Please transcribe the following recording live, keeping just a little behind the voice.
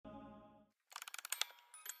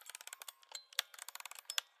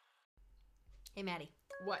Hey, Maddie.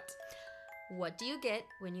 What? What do you get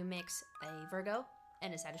when you mix a Virgo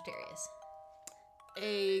and a Sagittarius?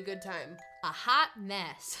 A good time. A hot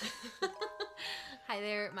mess. Hi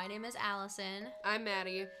there, my name is Allison, I'm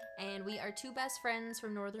Maddie. and we are two best friends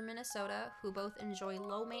from northern Minnesota who both enjoy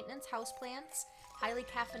low-maintenance houseplants, highly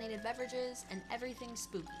caffeinated beverages, and everything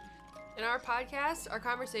spooky. In our podcast, our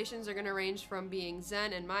conversations are going to range from being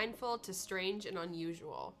zen and mindful to strange and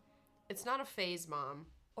unusual. It's not a phase, Mom.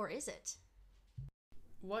 Or is it?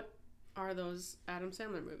 What are those Adam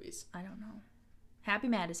Sandler movies? I don't know. Happy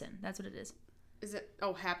Madison, that's what it is. Is it,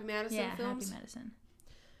 Happy Madison Yeah, films? Happy Madison.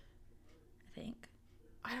 I think.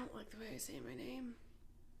 I don't like the way I say my name.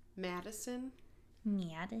 Madison?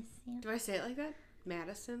 Madison. Do I say it like that?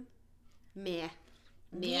 Madison? Meh.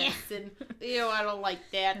 Meh. Madison. Ew, I don't like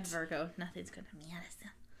that. Virgo, nothing's good to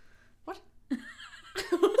Madison. What?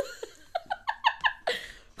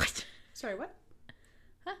 What? Sorry, what?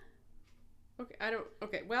 Huh?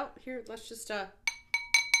 Okay, well, here, let's just, get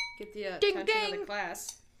the Ding, attention of ding. the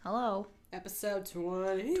class. Hello. Episode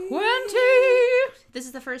 20. 20! This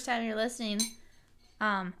is the first time you're listening.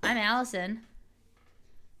 I'm Allison.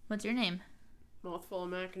 What's your name? Mouthful of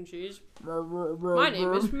mac and cheese. My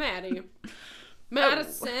name is Maddie.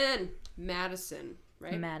 Madison. Madison,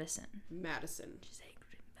 right? Madison. Madison. She's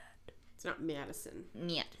angry and mad. It's not Madison.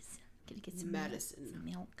 Madison. Gonna get some Madison. Some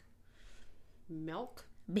milk. Milk?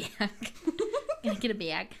 Bag. Gonna get a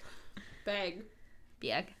bag. Bag.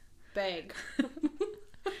 Bag. Bag.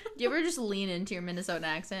 Do you ever just lean into your Minnesota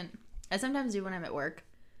accent? I sometimes do when I'm at work.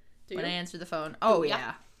 Do When you? I answer the phone. Oh, Yeah.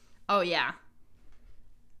 yeah. Oh, yeah.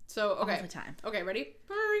 So, okay. All the time. Okay, ready?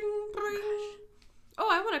 Oh,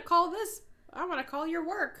 I want to call this. I want to call your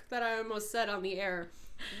work that I almost said on the air.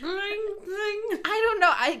 Bring. I don't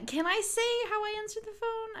know. Can I say how I answer the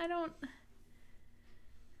phone? I don't.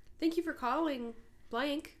 Thank you for calling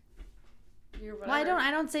blank. Well,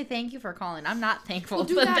 I don't say thank you for calling. I'm not thankful Well,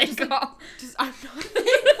 do that that, they just call. I'm not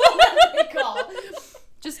thankful that they call.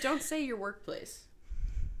 Just don't say your workplace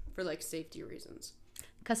for like safety reasons.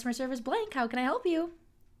 Customer service blank. How can I help you?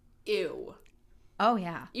 Ew. Oh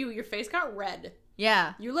yeah. Ew, your face got red.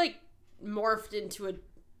 Yeah. You like morphed into a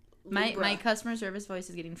Libra. My customer service voice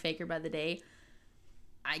is getting faker by the day.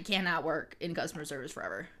 I cannot work in customer service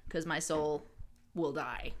forever because my soul will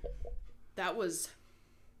die. That was.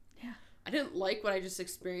 Yeah. I didn't like what I just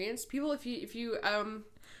experienced. People, if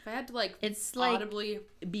I had to like, It's like audibly,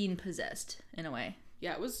 being possessed in a way.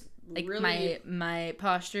 yeah, it was Like really. my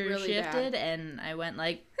posture really shifted bad. and I went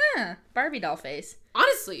like, Barbie doll face.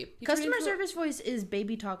 Honestly, you turned Customer into service voice is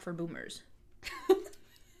baby talk for boomers.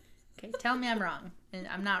 Okay, tell me I'm wrong. And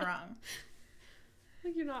I'm not wrong. I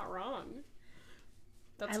think you're not wrong.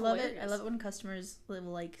 That's I love hilarious. it. I love it when customers will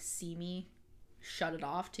like see me shut it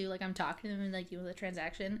off too. Like I'm talking to them and like the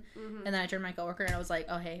transaction, and then I turned to my coworker and I was like,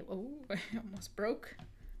 "Oh hey, oh I almost broke.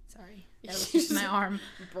 Sorry, that was just my arm.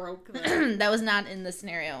 Broke there. That was not in the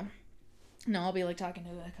scenario. No, I'll be like talking to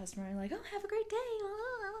the customer and like, "Oh, have a great day,"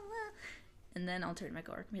 and then I'll turn to my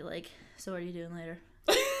coworker and be like, "So what are you doing later?"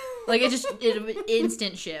 Like it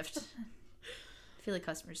instant shift. I feel like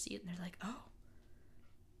customers see it and they're like, "Oh,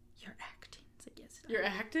 you're acting." It's like, yes. You're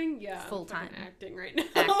acting? Yeah. Full I'm fucking time. acting right now.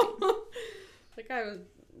 Acting. Like I was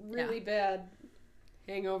really bad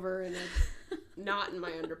hangover and not in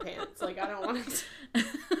my underpants. Like I don't want to.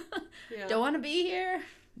 Yeah. Don't want to be here.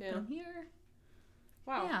 Yeah. I'm here.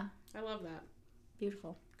 Wow. Yeah. I love that.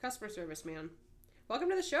 Beautiful. Customer service, man. Welcome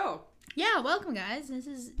to the show. Yeah, welcome guys.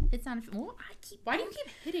 It's on. Well, Why do you keep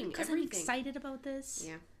hitting Because I'm everything? excited about this.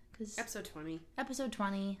 Yeah. Because Episode 20. episode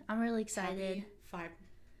 20. I'm really excited. Happy 5.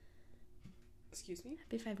 Excuse me?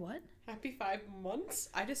 Happy 5 what? Happy 5 months?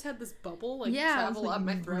 I just had this bubble like Yeah, I was travel like, up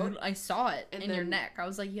my throat. I saw it And in your then- neck. I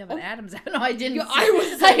was like, you have an Oh. Adam's apple. No, I didn't. Yeah, see I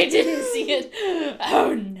it. was I didn't see it.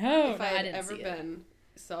 Oh no! If I No, had didn't ever see been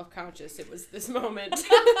self-conscious, it was this moment.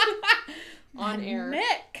 My on air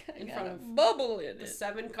neck in I front got a of bubble in the it.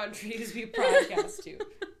 7 countries we broadcast to.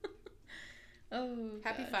 Oh,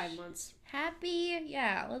 Happy gosh. 5 months. Happy,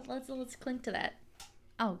 yeah. Let's clink to that.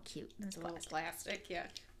 Oh, cute. That's A little plastic. plastic, yeah.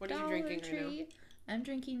 What are you Dollar drinking right now? Tree. I'm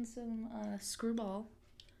drinking some Screwball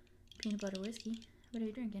peanut butter whiskey. What are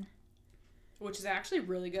you drinking? Which is actually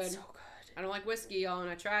really good. So good. I don't like whiskey, y'all, and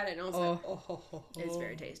I tried it, and I was like, oh. It's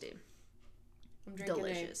very tasty. I'm drinking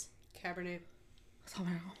Delicious. a Cabernet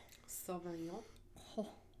Sauvignon. Oh.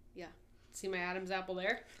 Yeah. See my Adam's apple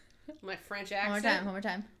there? My French One more accent.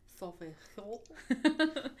 time. Sauvignon.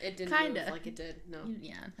 It didn't Kinda. move like it did. No.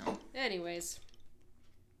 Yeah, no. Anyways.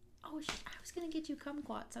 Oh, I was gonna get you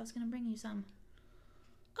kumquats. I was gonna bring you some.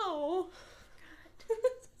 Oh.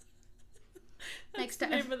 Next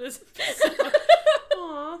That's time. the name of this episode.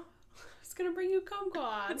 Aw. I was gonna gonna bring you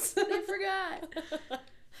kumquats. I forgot. They're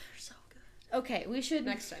so good. Okay, we should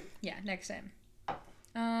Next time. Yeah, next time.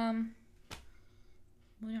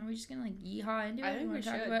 Well, are we just gonna like yeehaw into it? I think we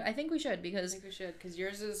should. I think we should because because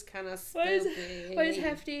yours is kind of Mine is- stupid. mine's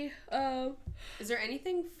hefty. Is there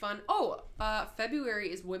anything fun? Oh,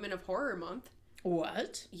 February is Women of Horror Month.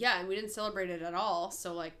 What? Yeah, and we didn't celebrate it at all.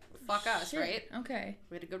 So like, fuck us, Shit. right? Okay.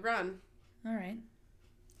 We had a good run. All right.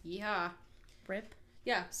 Yeah. Rip.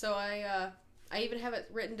 Yeah. So I even have it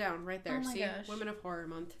written down right there. Oh my See, gosh. Women of Horror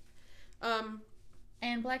Month.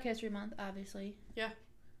 And Black History Month, obviously. Yeah.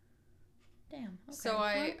 Damn. Okay. So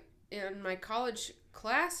in my college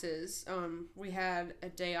classes, we had a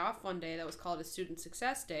day off one day that was called a Student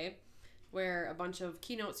Success Day, where a bunch of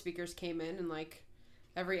keynote speakers came in, and like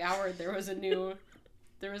every hour there was a new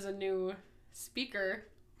speaker.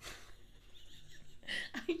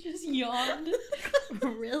 I just yawned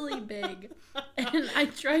really big, and I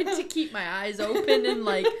tried to keep my eyes open and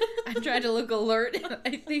like I tried to look alert. And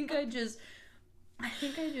I think I just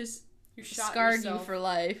You shot scarred yourself. you for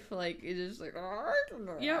life. Like it's just like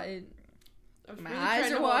Yep. My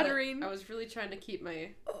eyes are watering. I was really trying to keep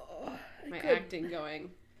my my acting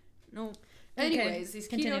going. No. Anyways, these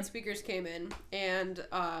continue. keynote speakers came in, and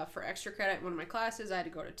for extra credit in one of my classes, I had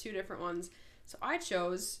to go to 2 different ones. So I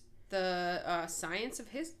chose the science of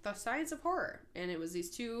horror, and it was these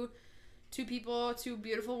two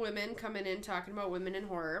beautiful women coming in talking about women in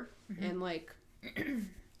horror and like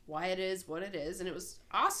why it is what it is, and it was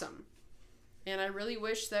awesome. And I really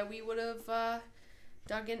wish that we would have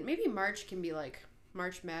dug in. Maybe March can be like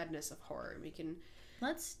March Madness of horror. We can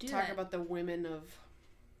Let's do talk that. about the women of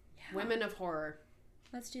horror.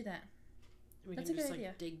 Let's do that. We That's can a good just idea.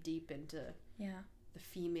 like dig deep into Yeah. the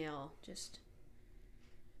female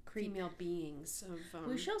beings of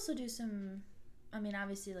We should also do some. I mean,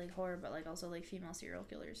 obviously like horror, but like also like female serial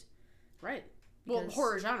killers. right. Well, Because-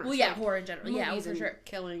 horror genres. Well, yeah, like horror in general. Yeah, movies for and sure.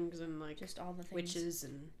 killings and like Just all the things. witches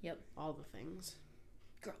and Yep. all the things.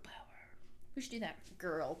 Girl power. We should do that.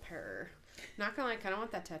 Girl power. Not gonna lie, I kind of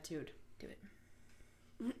want that tattooed. Do it.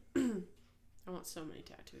 I want so many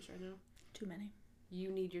tattoos right now. Too many. You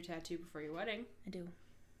need your tattoo before your wedding, I do.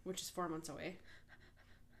 which is 4 months away.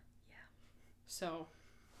 Yeah. So,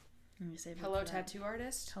 Let me save it hello, for that. tattoo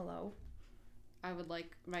artist. Hello. I would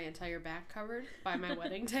like my entire back covered by my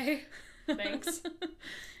wedding day. Thanks.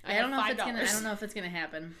 I don't know if have it's gonna. I $5. don't know if it's gonna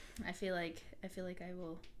happen. I feel like I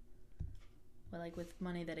will. Well, like with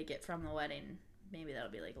money that I get from the wedding, maybe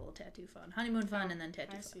that'll be like a little tattoo fun, honeymoon fun, and then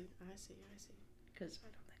tattoo I fun. see. Because I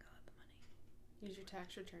don't think I'll have the money. Use your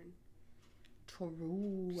tax return.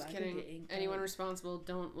 True. Just I kidding. could get inked Anyone out. responsible,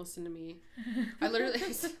 don't listen to me. I literally,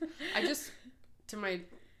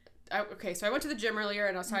 okay, so I went to the gym earlier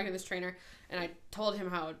and I was talking to this trainer and I told him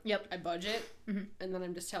how I budget, and then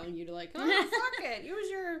I'm just telling you to like, oh, fuck it, use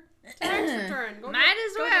your tax return. Might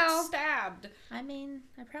as go well. get stabbed. I mean,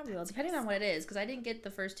 I probably will, depending on what it is, because I didn't get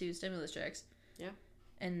the first 2 stimulus checks. Yeah.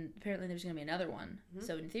 And apparently there's going to be another one. Mhm.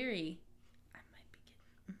 So in theory, I might be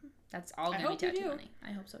getting... That's all going to be hope you tattoo do. money.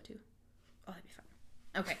 I hope so too. Oh, that'd be fun.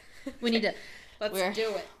 Okay. We need to... Let's We're-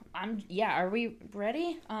 do it. Are we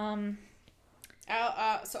ready?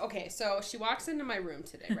 So she walks into my room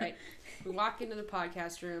today, right? We walk into the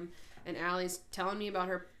podcast room, and Allie's telling me about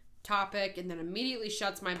her topic, and then immediately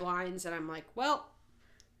shuts my blinds, and I'm like, well,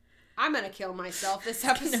 I'm gonna kill myself this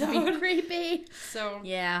It's gonna be episode. creepy. So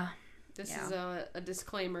Yeah. this Yeah. is a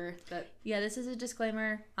disclaimer that Yeah, this is a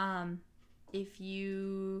disclaimer. If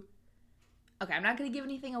you... Okay, I'm not going to give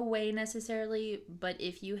anything away necessarily, but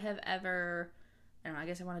if you have ever... I don't know, I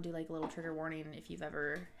guess I want to do like a little trigger warning. If you've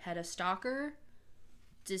ever had a stalker,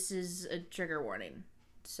 this is a trigger warning.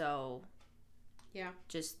 So, yeah.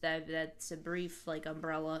 just that's a brief like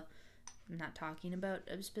umbrella. I'm not talking about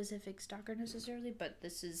a specific stalker necessarily, but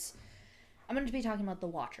this is... I'm going to be talking about the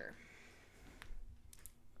Watcher,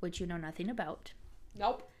 which you know nothing about.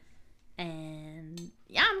 Nope. And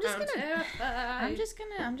yeah, I'm just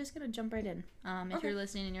gonna jump right in. If you're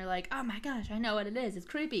listening and you're like, oh my gosh, I know what it is. It's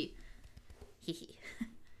creepy. Hee.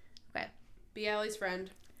 Okay. Be Allie's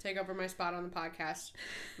friend. Take over my spot on the podcast.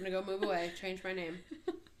 I'm gonna go move away. Change my name.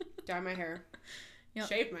 Dye my hair. Yep.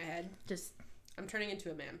 Shave my head. Just I'm turning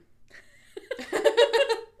into a man.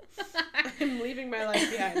 I'm leaving my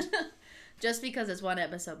life behind. just because it's one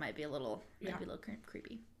episode might be a little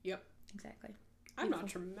creepy. Yep. Exactly. I'm not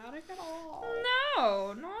traumatic at all.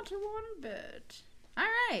 No, not one bit. All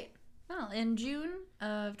right. Well, in June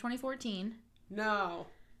of 2014, No.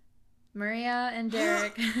 Maria and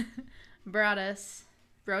Derek brought us.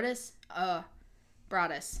 God, it's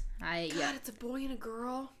a boy and a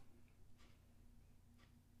girl.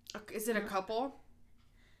 Okay, is it a couple?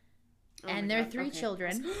 Oh and my their God, 3 okay.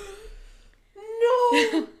 children.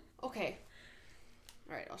 No! Okay.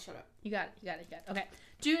 Alright, I'll shut up. You got it. Okay.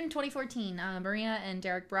 June 2014, Maria and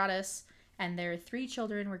Derek Broaddus and their 3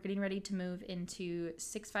 children were getting ready to move into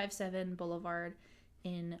 657 Boulevard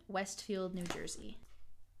in Westfield, New Jersey.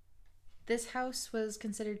 This house was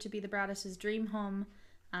considered to be the Broaddus' dream home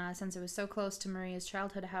since it was so close to Maria's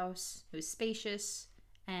childhood house. It was spacious,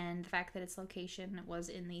 and the fact that its location was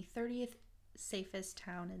in the 30th safest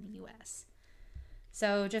town in the U.S.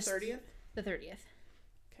 So just 30th? The 30th.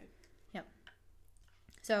 Okay. Yep.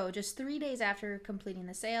 So just 3 days after completing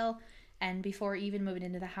the sale, and before even moving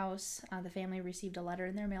into the house, the family received a letter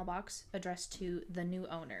in their mailbox addressed to the new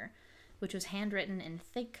owner, which was handwritten in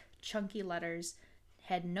thick, chunky letters,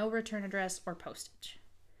 had no return address or postage.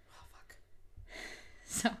 Oh, fuck.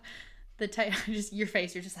 So the type, just your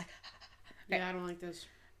face, you're just like, okay. Yeah, I don't like this.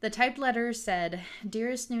 The typed letter said,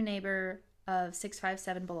 "Dearest new neighbor of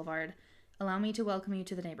 657 Boulevard, allow me to welcome you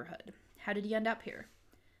to the neighborhood. How did you end up here?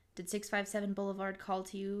 Did 657 Boulevard call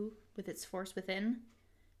to you with its force within?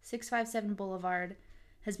 657 Boulevard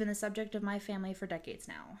has been the subject of my family for decades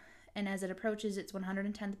now, and as it approaches its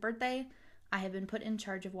 110th birthday, I have been put in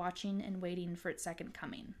charge of watching and waiting for its second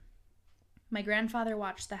coming. My grandfather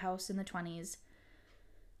watched the house in the 20s.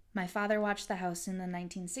 My father watched the house in the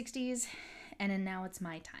 1960s, and now it's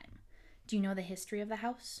my time. Do you know the history of the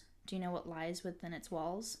house? Do you know what lies within its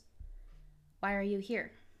walls? Why are you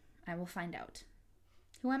here? I will find out.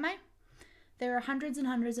 Who am I? There are hundreds and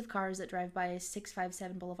hundreds of cars that drive by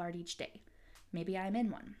 657 Boulevard each day. Maybe I'm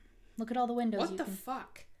in one. Look at all the windows. What the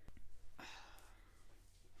fuck?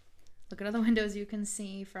 Look at all the windows you can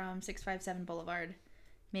see from 657 Boulevard.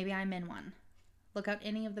 Maybe I'm in one. Look out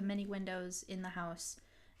any of the many windows in the house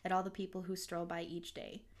at all the people who stroll by each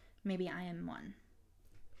day. Maybe I am one.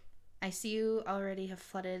 I see you already have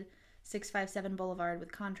flooded 657 Boulevard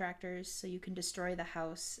with contractors so you can destroy the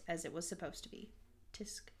house as it was supposed to be.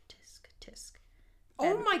 Tisk, tisk, tisk.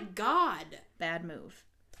 Oh my God. Bad move.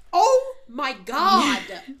 Oh my God.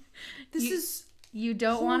 You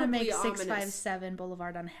don't want to make horribly 657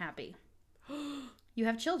 Boulevard unhappy. You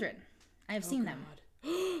have children. I have seen them.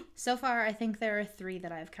 So far, I think there are 3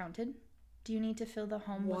 that I have counted. Do you need to fill the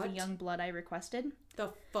home with the young blood I requested? The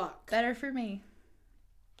fuck? Better for me.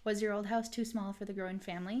 Was your old house too small for the growing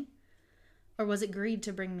family? Or was it greed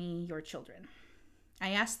to bring me your children? I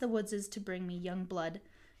asked the Woodses to bring me young blood,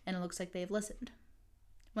 and it looks like they've listened.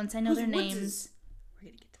 Once I know their names... We're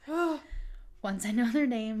going to get to that. Once I know their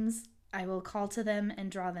names, I will call to them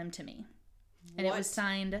and draw them to me. And it was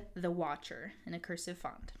signed The Watcher in a cursive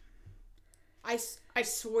font. I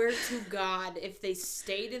swear to God, if they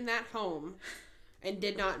stayed in that home and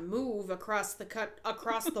did not move across the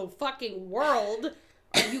fucking world,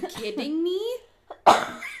 are you kidding me?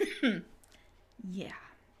 Yeah.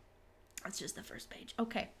 That's just the first page.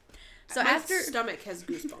 Okay. So My stomach has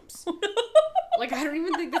goosebumps. Like, I don't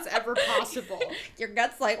even think that's ever possible. Your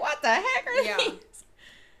gut's like, what the heck are Yeah. these?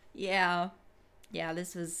 Yeah. Yeah,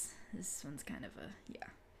 this one's kind of a, yeah.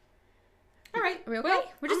 All right. Are we okay?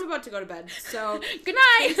 Well, we're just about to go to bed. So, good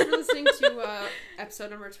night. thanks for listening to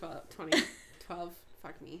episode number 12.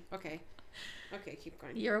 Fuck me. Okay. Okay, keep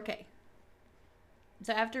going. You're okay.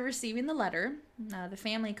 So after receiving the letter, the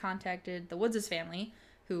family contacted the Woods' family,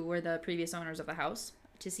 who were the previous owners of the house,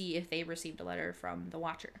 to see if they received a letter from the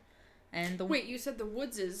Watcher. And Wait, you said the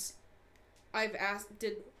Woodses. I've asked,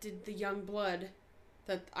 did the young blood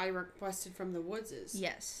that I requested from the Woodses?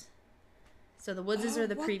 Yes. So the Woodses are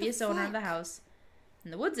the previous owner of the house.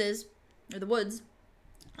 And the Woods,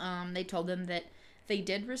 they told them that they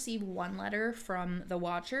did receive one letter from the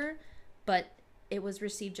Watcher, but it was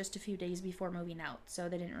received just a few days before moving out. So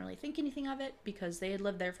they didn't really think anything of it because they had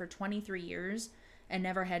lived there for 23 years and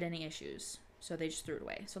never had any issues. So they just threw it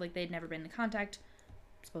away. So like they'd never been in contact,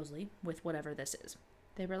 supposedly, with whatever this is.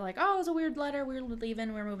 They were like, oh, it was a weird letter. We're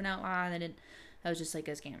leaving. We're moving out. And they didn't. That was just like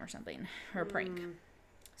a scam or something, or a prank.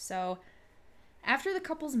 So after the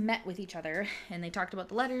couples met with each other and they talked about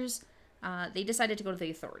the letters, they decided to go to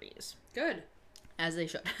the authorities. Good. As they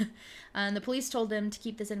should. And the police told them to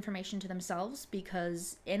keep this information to themselves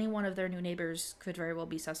because any one of their new neighbors could very well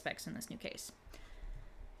be suspects in this new case.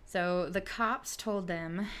 So the cops told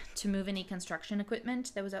them to move any construction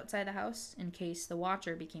equipment that was outside the house in case the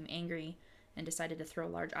Watcher became angry and decided to throw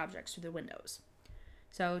large objects through the windows.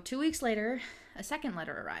 So 2 weeks later, a second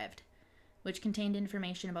letter arrived, which contained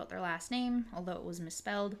information about their last name, although it was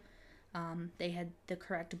misspelled. They had the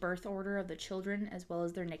correct birth order of the children as well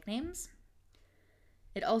as their nicknames.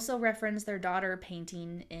 It also referenced their daughter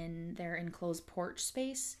painting in their enclosed porch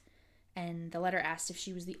space, and the letter asked if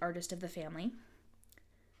she was the artist of the family.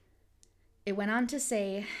 It went on to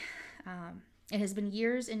say, It has been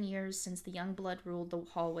years and years since the young blood ruled the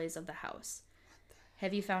hallways of the house.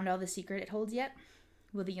 Have you found all the secret it holds yet?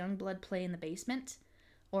 Will the young blood play in the basement?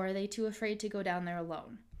 Or are they too afraid to go down there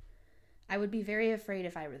alone? I would be very afraid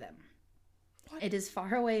if I were them. What? It is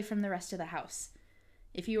far away from the rest of the house.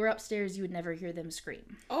 If you were upstairs, you would never hear them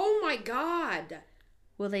scream. Oh my God!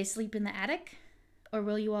 Will they sleep in the attic? Or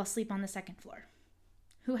will you all sleep on the second floor?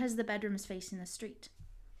 Who has the bedrooms facing the street?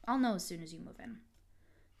 I'll know as soon as you move in.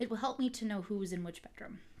 It will help me to know who's in which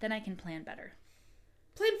bedroom. Then I can plan better.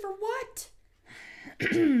 Plan for what?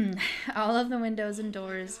 All of the windows and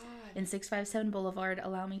doors in 657 Boulevard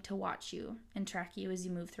allow me to watch you and track you as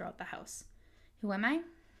you move throughout the house. Who am I?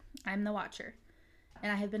 I'm the Watcher,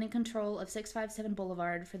 and I have been in control of 657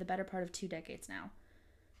 Boulevard for the better part of 2 decades now.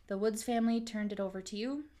 The Woods family turned it over to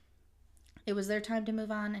you. It was their time to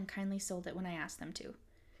move on and kindly sold it when I asked them to.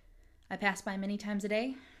 I pass by many times a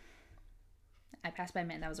day.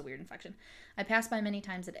 That was a weird inflection. I pass by many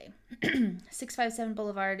times a day. 657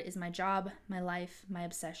 Boulevard is my job, my life, my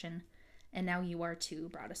obsession, and now you are too,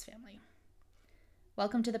 Broaddus family.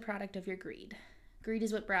 Welcome to the product of your greed. Greed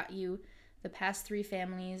is what brought the past three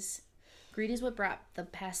families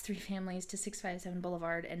to 657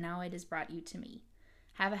 Boulevard, and now it has brought you to me.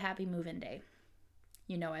 Have a happy move-in day.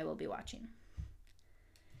 You know I will be watching.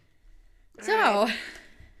 So, right.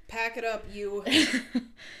 Pack it up, you.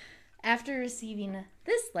 After receiving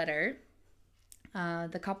this letter,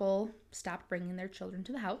 the couple stopped bringing their children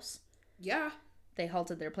to the house. Yeah. They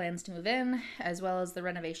halted their plans to move in, as well as the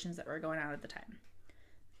renovations that were going on at the time.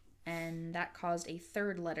 And that caused a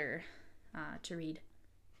third letter to read,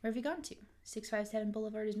 "Where have you gone to? 657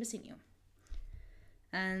 Boulevard is missing you."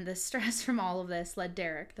 And the stress from all of this led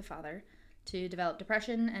Derek, the father, to develop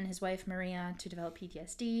depression, and his wife, Maria, to develop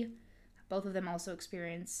PTSD. Both of them also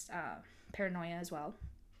experienced paranoia as well,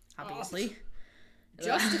 obviously. Oh,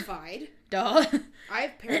 justified. Duh. I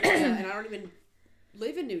have paranoia, and I don't even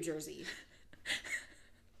live in New Jersey.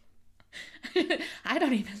 I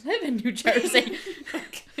don't even live in New Jersey.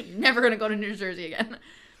 You're never going to go to New Jersey again.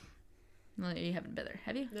 Well, you haven't been there,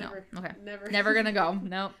 have you? Never. No. Okay. Never going to go.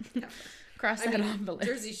 Nope. Never. Cross that off the list.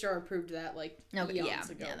 Jersey Shore approved that eons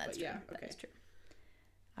ago. Yeah, that's true. Yeah, okay. That is true.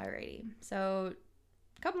 Alrighty. So,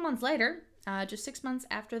 a couple months later, just 6 months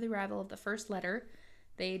after the arrival of the first letter,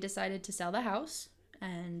 they decided to sell the house,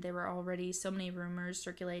 and there were already so many rumors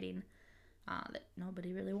circulating that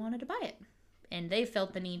nobody really wanted to buy it. And they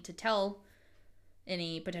felt the need to tell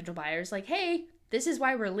any potential buyers, like, hey, this is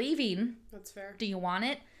why we're leaving. That's fair. Do you want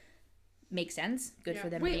it? Makes sense. Good for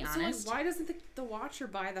them to be honest. So why doesn't the Watcher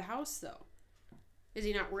buy the house, though? Is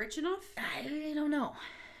he not rich enough? I don't know.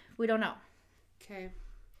 We don't know. Okay.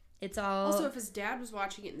 It's all... Also, if his dad was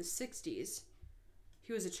watching it in the 60s,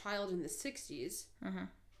 he was a child in the 60s,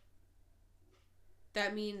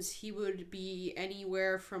 that means he would be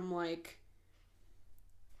anywhere from,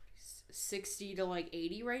 60 to,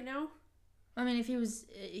 80 right now? I mean, if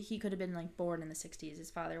he could have been, born in the 60s. His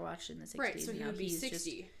father watched it in the 60s. Right, so he would be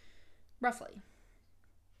 60. Roughly.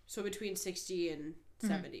 So between 60 and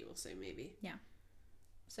 70, we'll say, maybe. Yeah.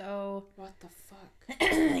 So... What the fuck?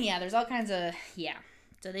 Yeah, there's all kinds of... Yeah.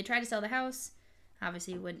 So they tried to sell the house.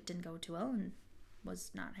 Obviously, it didn't go too well and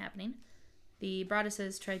was not happening. The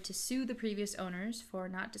Broadduses tried to sue the previous owners for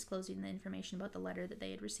not disclosing the information about the letter that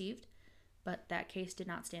they had received, but that case did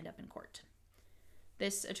not stand up in court.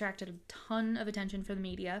 This attracted a ton of attention from the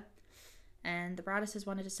media, and the Broadduses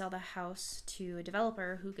wanted to sell the house to a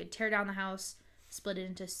developer who could tear down the house, split it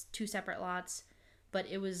into 2 separate lots, but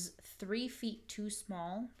it was 3 feet too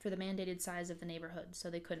small for the mandated size of the neighborhood, so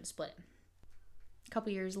they couldn't split it. A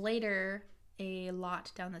couple years later, a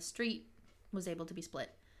lot down the street was able to be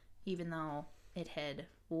split, even though it had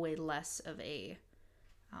way less of a,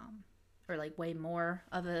 way more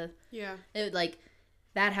of a... Yeah.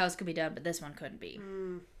 That house could be done, but this one couldn't be.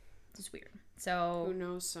 It's weird. So... Who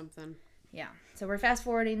knows something? Yeah. So we're fast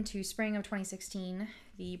forwarding to spring of 2016.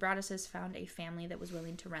 The Broadduses found a family that was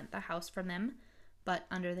willing to rent the house from them, but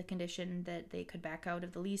under the condition that they could back out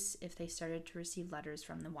of the lease if they started to receive letters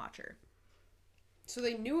from the Watcher. So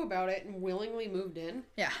they knew about it and willingly moved in?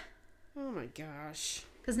 Yeah. Oh my gosh.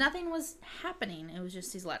 Because nothing was happening. It was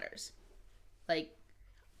just these letters.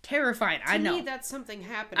 Terrifying. I know. To me, that's something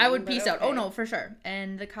happening. I would peace out. Oh, no, for sure.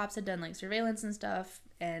 And the cops had done, surveillance and stuff,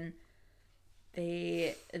 and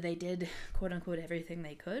they did, quote-unquote, everything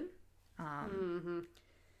they could.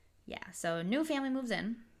 Yeah, so new family moves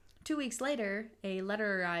in. 2 weeks later, a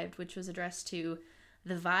letter arrived which was addressed to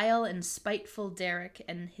the vile and spiteful Derek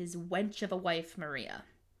and his wench of a wife, Maria.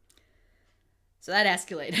 So that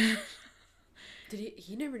escalated.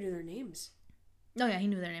 He never knew their names. Oh, yeah, he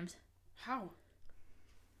knew their names. How?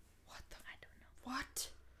 What What?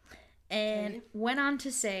 And Okay. went on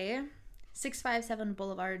to say, 657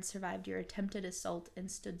 Boulevard survived your attempted assault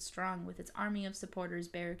and stood strong with its army of supporters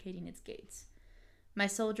barricading its gates. My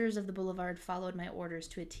soldiers of the Boulevard followed my orders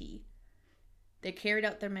to a T. They carried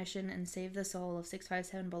out their mission and saved the soul of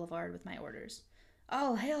 657 Boulevard with my orders.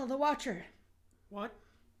 All hail the Watcher! What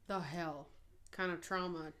the hell kind of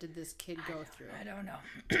trauma did this kid go through? I don't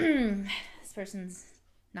know. This person's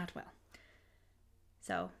not well.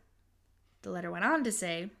 So, the letter went on to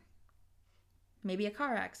say, maybe a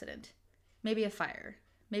car accident, maybe a fire,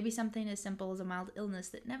 maybe something as simple as a mild illness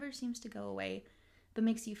that never seems to go away, but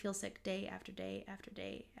makes you feel sick day after day after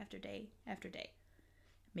day after day after day.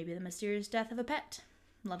 Maybe the mysterious death of a pet.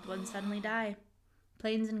 Loved ones suddenly die.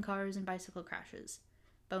 Planes and cars and bicycle crashes.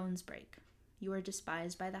 Bones break. You are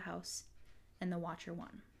despised by the house, and the Watcher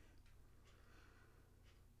won.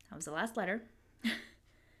 That was the last letter.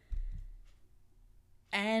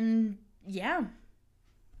 And yeah.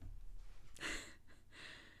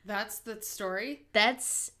 That's the story?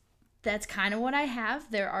 That's kind of what I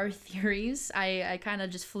have. There are theories. I kind of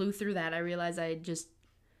just flew through that. I realized I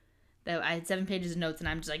had 7 pages of notes and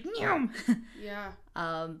I'm just like, Nyum! Yeah.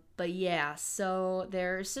 But yeah, so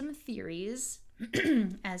there are some theories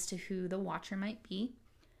as to who the Watcher might be.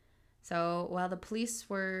 So while the police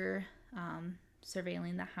were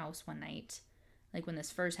surveilling the house one night, like when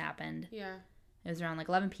this first happened, Yeah. it was around like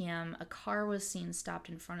 11 p.m. A car was seen stopped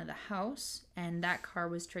in front of the house, and that car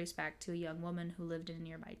was traced back to a young woman who lived in a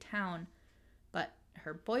nearby town, but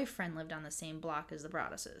her boyfriend lived on the same block as the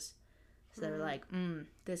Broadduses. So they were like,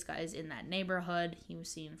 this guy's in that neighborhood. He was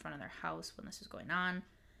seen in front of their house when this was going on.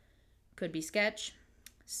 Could be sketch.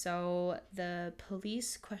 So the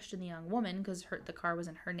police questioned the young woman because the car was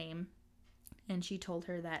in her name, and she told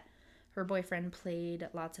her that her boyfriend played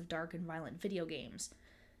lots of dark and violent video games,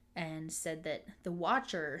 and said that the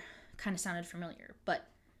Watcher kind of sounded familiar, but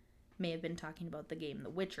may have been talking about the game The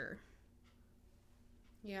Witcher.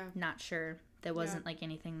 Yeah. Not sure. There wasn't like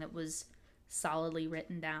anything that was solidly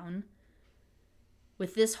written down.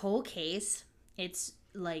 With this whole case, it's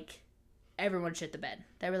like everyone shit the bed.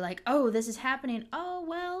 They were like, oh, this is happening. Oh,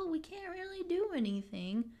 well, we can't really do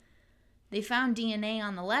anything. They found DNA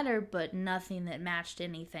on the letter, but nothing that matched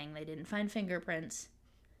anything. They didn't find fingerprints.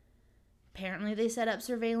 Apparently they set up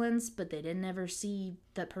surveillance, but they didn't ever see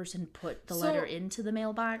that person put the letter into the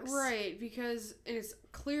mailbox. Right, because it's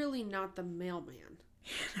clearly not the mailman.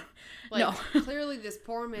 No. Clearly this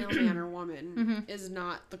poor mailman or woman is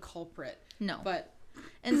not the culprit. No. But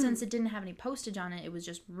and since it didn't have any postage on it, it was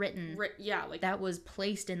just written. Yeah, like that was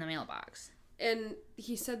placed in the mailbox. And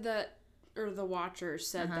he said that, or the Watcher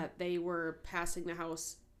said that they were passing the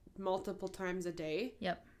house multiple times a day.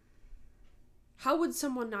 Yep. How would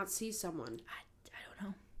someone not see someone? I don't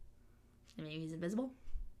know. Maybe he's invisible?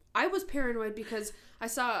 I was paranoid because I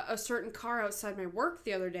saw a certain car outside my work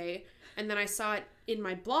the other day, and then I saw it in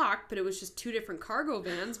my block, but it was just 2 different cargo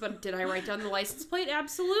vans. But did I write down the license plate?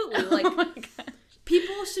 Absolutely. Like, oh my gosh.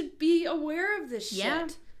 People should be aware of this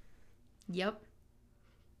shit. Yep.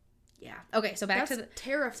 Yeah. Okay, so back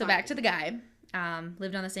terrifying. So back to the guy.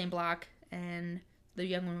 Lived on the same block, and the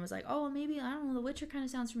young woman was like, oh, maybe, I don't know, The Witcher kind of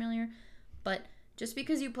sounds familiar. But just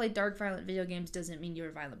because you play dark, violent video games doesn't mean you're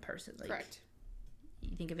a violent person. Like, correct.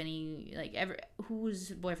 You think of any, like, whose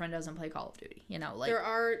boyfriend doesn't play Call of Duty, you know? Like,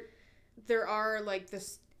 there are like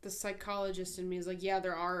this, the psychologist in me is like, yeah,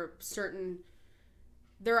 there are certain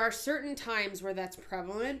times where that's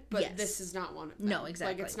prevalent, but this is not one of them. No,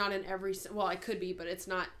 exactly. Like, it's not in every, well, it could be, but it's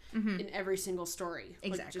not in every single story.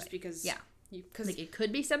 Exactly. Like, just because. Yeah. Because like, it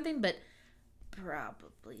could be something, but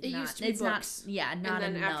probably it not. used to be it's books. Not, yeah, not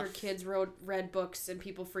and then enough. after kids read books and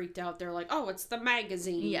people freaked out, they're like, oh, it's the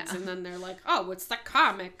magazines. Yeah. And then they're like, oh, it's the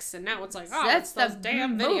comics. And now it's like, oh, that's it's those the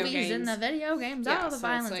damn video movies games. and the video games. Yeah, Oh, the so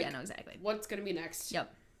violence. like, Yeah, no, exactly. What's going to be next?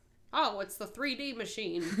 Yep. Oh, it's the 3D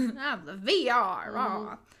machine. The VR.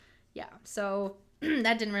 Oh. Yeah, so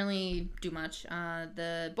that didn't really do much.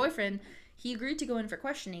 The boyfriend, he agreed to go in for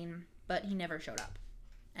questioning, but he never showed up.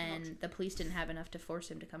 And the police didn't have enough to force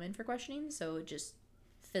him to come in for questioning, so it just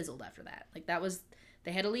fizzled after that. Like,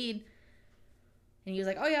 they had a lead, and he was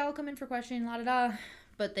like, oh yeah, I'll come in for questioning, la-da-da.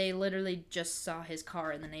 But they literally just saw his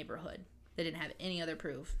car in the neighborhood. They didn't have any other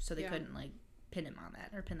proof, so they couldn't, like, pin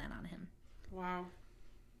that on him. Wow.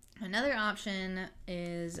 Another option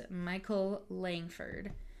is Michael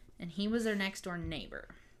Langford, and he was their next door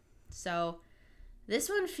neighbor. So this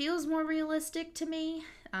one feels more realistic to me.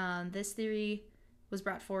 This theory was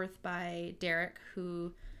brought forth by Derek,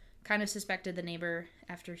 who kind of suspected the neighbor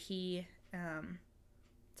after he,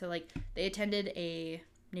 they attended a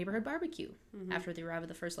neighborhood barbecue after they arrived with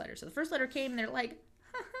the first letter. So the first letter came, and they're like,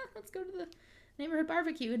 let's go to the neighborhood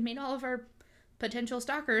barbecue and made all of our potential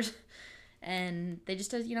stalkers. And they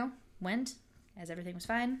just, went as everything was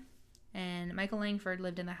fine. And Michael Langford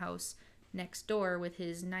lived in the house next door with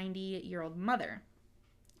his 90-year-old mother.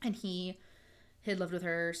 And he had lived with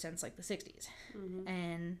her since, like, the 60s. Mm-hmm.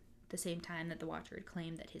 And the same time that the watcher had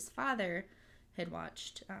claimed that his father had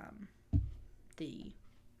watched the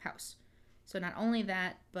house. So not only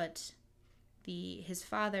that, but his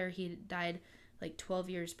father, he died like 12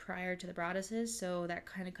 years prior to the Broadduses, so that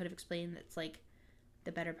kind of could have explained that's like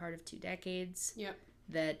the better part of 2 decades. Yep.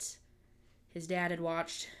 That his dad had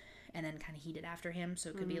watched and then kind of heated after him, so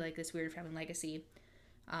it could be like this weird family legacy.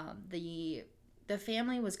 The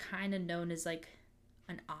family was kind of known as like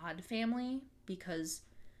an odd family because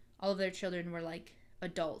all of their children were like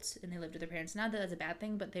adults and they lived with their parents. Not that that's a bad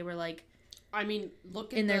thing, but they were like, I mean,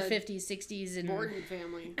 look at in their 50s, 60s, and Borden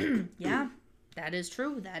family. Yeah, that is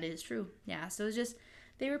true. That is true. Yeah, so it's just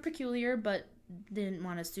they were peculiar, but didn't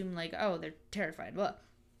want to assume like, oh, they're terrified. Well,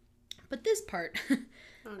 but this part,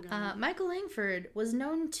 Michael Langford was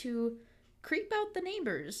known to creep out the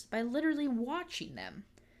neighbors by literally watching them,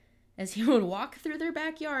 as he would walk through their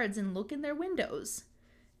backyards and look in their windows.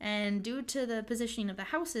 And due to the positioning of the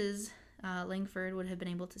houses, Langford would have been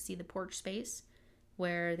able to see the porch space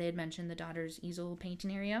where they had mentioned the daughter's easel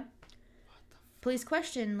painting area. Police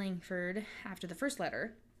questioned Langford after the first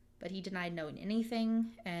letter, but he denied knowing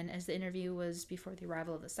anything. And as the interview was before the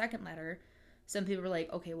arrival of the second letter, some people were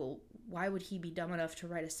like, okay, well, why would he be dumb enough to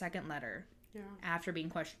write a second letter after being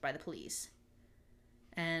questioned by the police?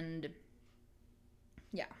 And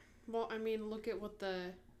yeah. Well, I mean, look at what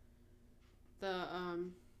the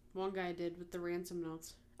one guy did with the ransom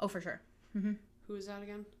notes. Oh, for sure. Mm-hmm. Who is that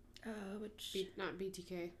again? Not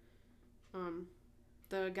BTK.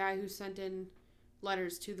 The guy who sent in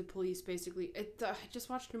letters to the police, basically. I just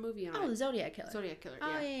watched a movie on it. Oh, the Zodiac Killer. Zodiac Killer,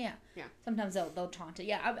 Oh, yeah. Sometimes they'll taunt it.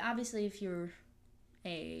 Yeah, obviously if you're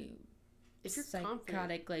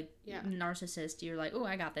psychotic, like, narcissist, you're like, oh,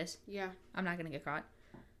 I got this. Yeah. I'm not going to get caught.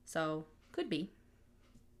 So, could be.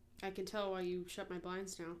 I can tell why you shut my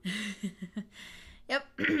blinds now. Yep.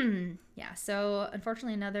 Yeah, so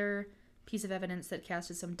unfortunately another piece of evidence that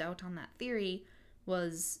casted some doubt on that theory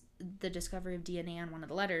was the discovery of DNA on one of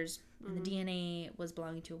the letters. And the DNA was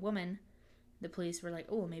belonging to a woman. The police were like,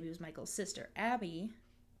 oh, maybe it was Michael's sister, Abby.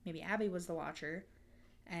 Maybe Abby was the watcher.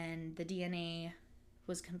 And the DNA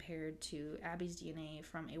was compared to Abby's DNA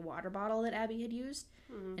from a water bottle that Abby had used.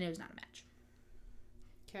 And it was not a match.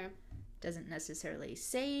 Okay. Doesn't necessarily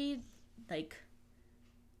say, like,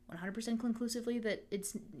 100% conclusively that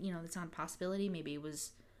it's, it's not a possibility. Maybe it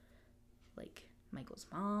was, like, Michael's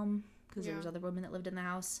mom, because there was other women that lived in the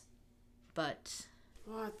house. But...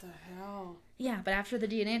 what the hell? Yeah, but after the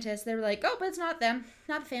DNA test, they were like, oh, but it's not them.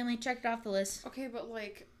 Not the family. Checked it off the list. Okay, but,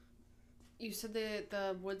 like, you said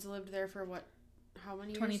the Woods lived there for what? How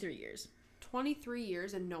many years? 23 years. 23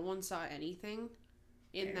 years and no one saw anything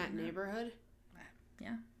in that neighborhood?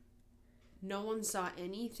 Yeah. No one saw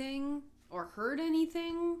anything or heard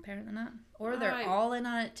anything? Apparently not. Or they're all in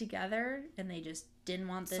on it together and they just didn't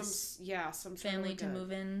want this some family to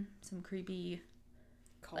move in. Some creepy,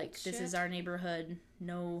 cult like, shit? this is our neighborhood.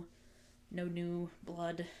 No new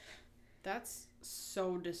blood. That's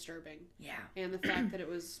so disturbing. Yeah. And the fact that it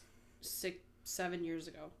was 7 years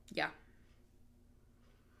ago. Yeah.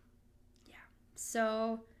 Yeah.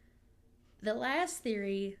 So, the last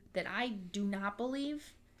theory that I do not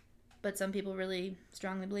believe, but some people really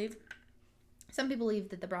strongly believe, some people believe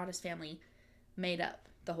that the Broaddus family made up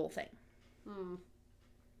the whole thing.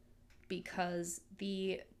 Because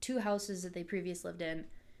the 2 houses that they previously lived in,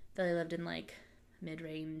 they lived in, like,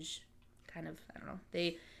 mid-range, kind of, I don't know.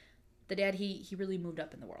 The dad, he really moved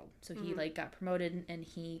up in the world. So he, like, got promoted and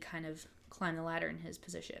he kind of climbed the ladder in his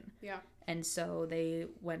position. Yeah. And so they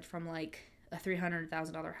went from, like, a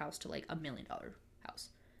 $300,000 house to, like, $1 million house.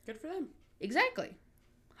 Good for them. Exactly.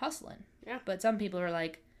 Hustling. Yeah. But some people are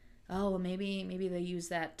like, oh, well, maybe they use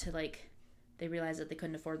that to, like, they realized that they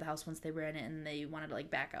couldn't afford the house once they were in it and they wanted to,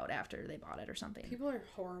 like, back out after they bought it or something. People are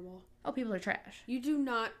horrible. Oh, people are trash. You do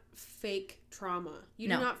not fake trauma. You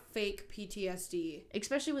do not fake PTSD.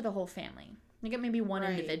 Especially with a whole family. Like, maybe one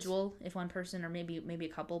individual, if one person, or maybe a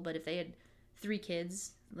couple, but if they had 3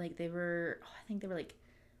 kids, like, they were, I think they were, like,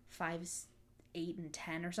 5, 8, and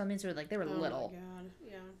 10 or something, so, like, they were little. Oh, my God.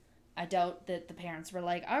 Yeah. I doubt that the parents were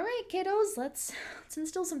like, all right, kiddos, let's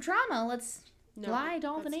instill some trauma. Let's lie to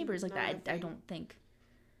all the neighbors like that. I don't think,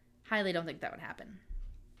 highly don't think that would happen.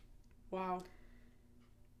 Wow.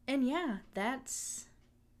 And yeah, that's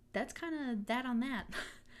kind of that on that.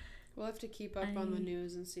 We'll have to keep up on the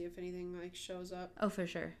news and see if anything, like, shows up. Oh, for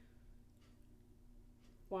sure.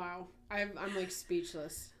 Wow. I'm like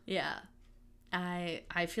speechless. Yeah.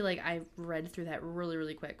 I feel like I read through that really,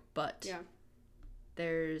 really quick, but Yeah.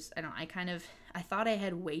 I thought I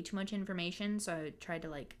had way too much information, so I tried to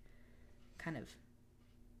like kind of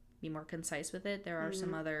be more concise with it. There are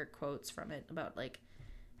some other quotes from it about like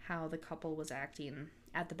how the couple was acting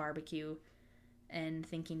at the barbecue and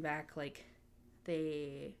thinking back, like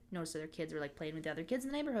they noticed that their kids were like playing with the other kids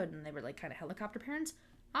in the neighborhood and they were like kind of helicopter parents.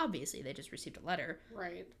 Obviously, they just received a letter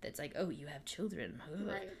Right. that's like, oh, you have children. Ugh.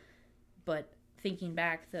 Right. But thinking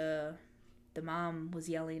back, the mom was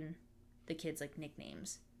yelling the kids like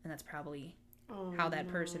nicknames, and that's probably how that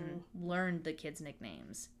person learned the kids'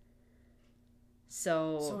 nicknames.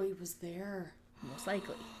 So he was there. Most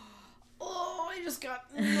likely. Oh, I just got.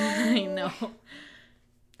 No.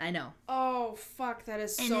 I know. Oh, fuck. That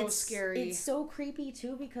is so scary. It's so creepy,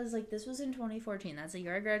 too, because, like, this was in 2014. That's the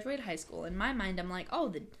year I graduated high school. In my mind, I'm like, oh,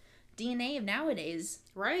 the DNA of nowadays.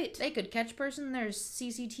 Right. They could catch person. There's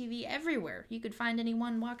CCTV everywhere. You could find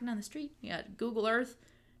anyone walking down the street. You got Google Earth.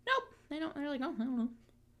 Nope. They don't. They're like, oh, I don't know.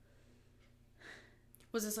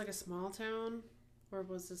 Was this like a small town? Or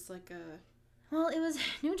was this like a... Well, it was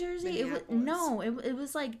New Jersey. It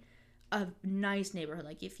was like a nice neighborhood.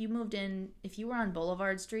 Like if you moved in, if you were on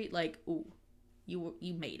Boulevard Street, like ooh, you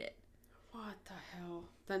made it. What the hell?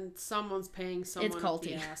 Then someone's paying someone It's culty.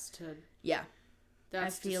 the ass to... Yeah.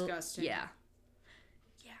 That's disgusting. Yeah.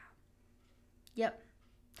 Yeah. Yep.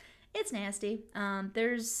 It's nasty.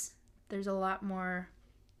 There's a lot more.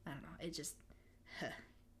 I don't know. It just.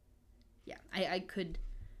 Yeah. I could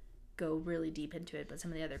go really deep into it, but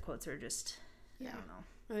some of the other quotes are just. Yeah. I don't know.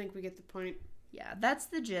 I think we get the point. Yeah, that's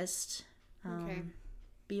the gist. Okay.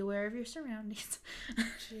 Be aware of your surroundings.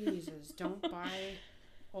 Jesus, don't buy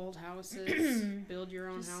old houses. Build your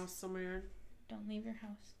own house somewhere. Don't leave your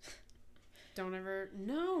house. Don't ever...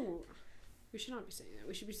 No! We should not be saying that.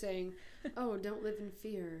 We should be saying, oh, don't live in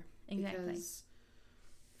fear. Exactly. Because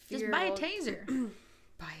just buy a taser.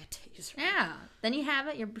 Buy a taser. Yeah. Then you have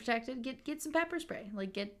it. You're protected. Get some pepper spray.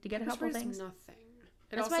 Like, get a couple things. Nothing.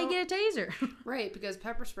 That's why you get a taser. Right, because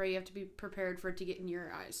pepper spray, you have to be prepared for it to get in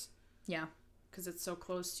your eyes. Yeah. Because it's so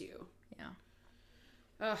close to you.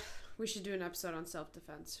 Yeah. We should do an episode on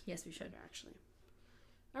self-defense. Yes, we should. Actually.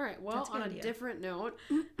 All right, well, on a different note,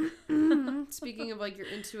 speaking of, like, your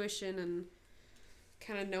intuition and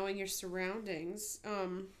kind of knowing your surroundings,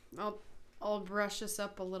 I'll brush us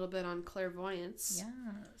up a little bit on clairvoyance.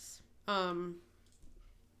 Yes.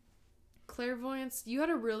 Clairvoyance, you had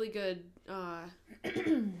a really good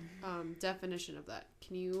definition of that.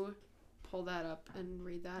 Can you pull that up and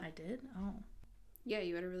read that? I did? Oh. Yeah,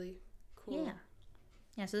 you had a really cool... Yeah.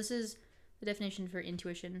 Yeah, so this is the definition for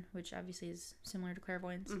intuition, which obviously is similar to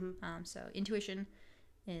clairvoyance. Mm-hmm. So intuition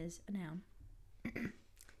is a noun.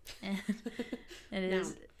 And it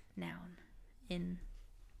is noun in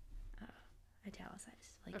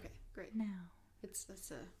italicized. Like, okay, great. Now.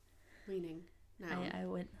 That's a leaning noun. I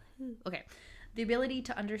went... Okay. The ability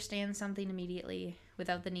to understand something immediately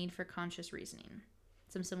without the need for conscious reasoning.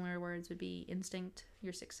 Some similar words would be instinct,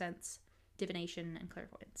 your sixth sense, divination, and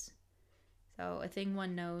clairvoyance. So a thing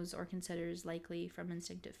one knows or considers likely from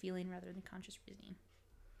instinctive feeling rather than conscious reasoning.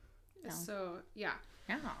 So, yeah.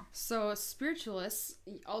 Yeah. So spiritualists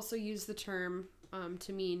also use the term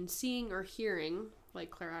to mean seeing or hearing,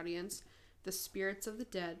 like clairaudience, the spirits of the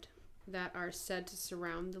dead that are said to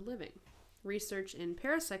surround the living. Research in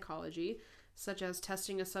parapsychology, such as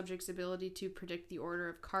testing a subject's ability to predict the order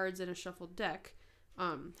of cards in a shuffled deck,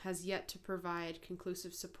 has yet to provide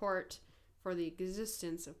conclusive support for the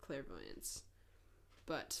existence of clairvoyance.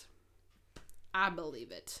 But I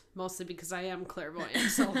believe it, mostly because I am clairvoyant.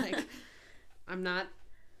 So, like, I'm not...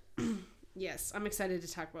 Yes, I'm excited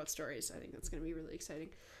to talk about stories. I think that's going to be really exciting.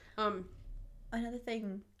 Another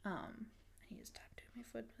thing, I need to stop doing my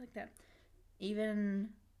foot like that. Even,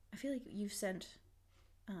 I feel like you've sent,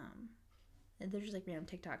 there's just like random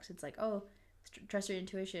TikToks. It's like, oh, trust your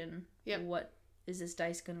intuition. Yeah. What is this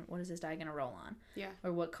die gonna roll on? Yeah.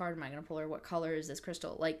 Or what card am I gonna pull? Or what color is this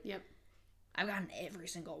crystal? Like, yep. I've gotten every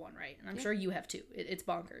single one right, and I'm sure you have too. It's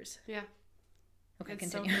bonkers. Yeah. Okay,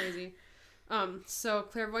 it's continue. So crazy. So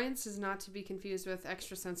clairvoyance is not to be confused with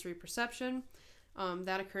extrasensory perception.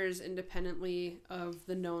 That occurs independently of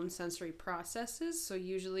the known sensory processes. So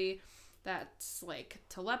usually that's like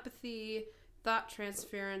telepathy, thought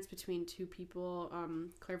transference between two people,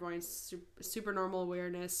 clairvoyance, supernormal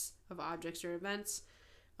awareness of objects or events,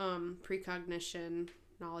 precognition,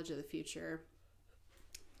 knowledge of the future,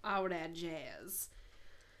 all that jazz.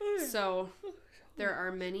 So there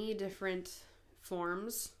are many different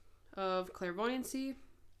forms of clairvoyancy,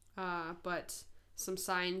 but some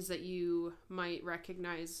signs that you might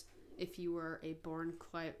recognize if you were a born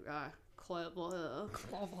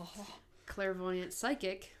clairvoyant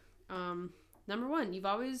psychic. Number one, you've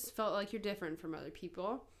always felt like you're different from other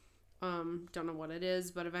people. Don't know what it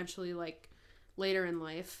is, but eventually, like, later in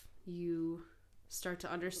life, you start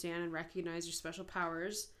to understand and recognize your special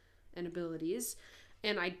powers and abilities.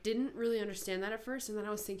 And I didn't really understand that at first, and then I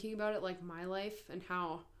was thinking about it, like, my life and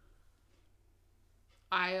how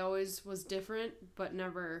I always was different, but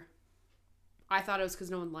never... I thought it was because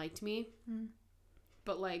no one liked me.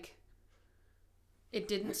 But, like, it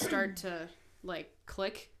didn't start to, like,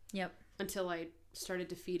 click. Yep. Until I started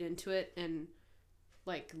to feed into it and,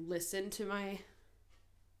 like, listen to my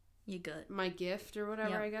gift or whatever.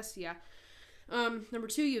 Yep. I guess. Yeah. Number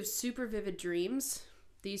two, you have super vivid dreams.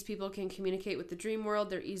 These people can communicate with the dream world.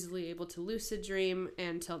 They're easily able to lucid dream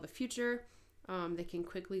and tell the future. They can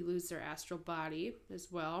quickly lose their astral body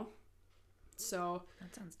as well. So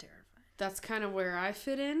that sounds terrifying. That's kind of where I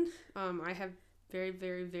fit in. I have very,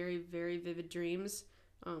 very, very, very vivid dreams.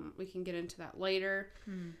 We can get into that later.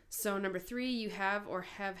 So number three, you have or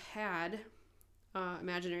have had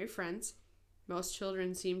imaginary friends. Most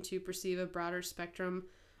children seem to perceive a broader spectrum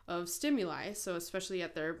of stimuli. So especially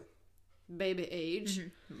at their baby age,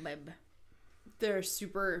 they're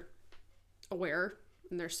super aware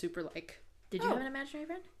and they're super like... Did you have an imaginary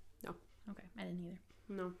friend? No. Okay, I didn't either.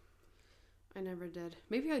 No, I never did.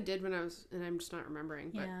 Maybe I did when I was, and I'm just not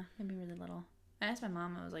remembering. But... Yeah, maybe really little. I asked my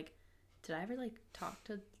mom, I was like, did I ever, like, talk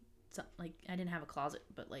to some, like, I didn't have a closet,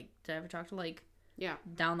 but, like, did I ever talk to, like,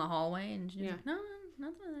 down the hallway? And she was like, no,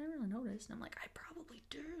 nothing that I really noticed. And I'm like, I probably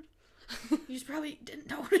did. You just probably didn't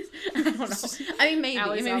notice. I don't know. I mean, maybe.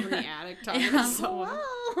 Allie's out in the attic talking to someone.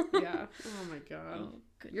 Hello. Yeah. Oh, my God. Oh,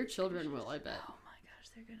 your children will, I bet. Oh, my gosh.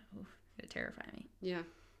 They're gonna terrify me. Yeah.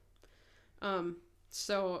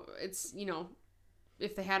 So, it's, you know,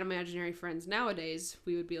 if they had imaginary friends nowadays,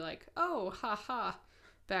 we would be like, oh, ha.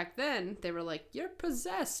 Back then, they were like, you're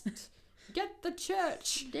possessed. Get the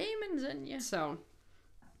church. Demons in you. So,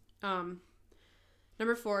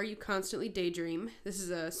 number four, you constantly daydream. This is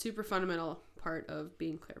a super fundamental part of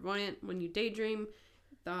being clairvoyant. When you daydream,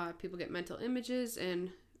 people get mental images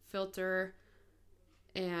and filter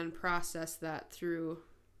and process that through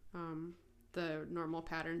the normal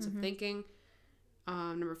patterns of thinking.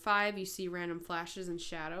 Number five, you see random flashes and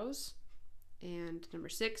shadows. And number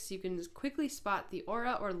six, you can quickly spot the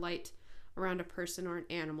aura or light around a person or an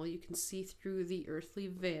animal. You can see through the earthly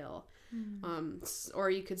veil.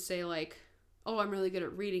 Or you could say, like, oh, I'm really good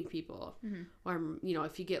at reading people. Or, you know,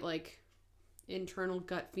 if you get, like, internal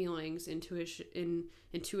gut feelings,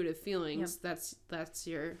 intuitive feelings, that's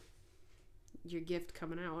your gift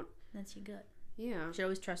coming out. That's your gut. Yeah. You should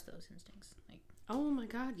always trust those instincts. Like, oh, my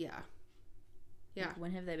God, yeah. Yeah. Like,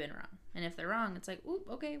 when have they been wrong? And if they're wrong, it's like, oop,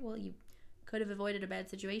 okay, well, you could have avoided a bad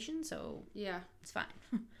situation, so it's fine.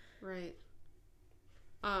 Right.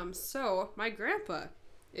 So my grandpa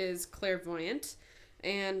is clairvoyant,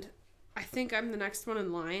 and I think I'm the next one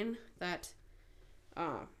in line that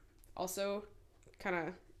also kind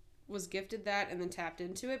of was gifted that and then tapped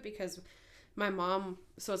into it, because my mom,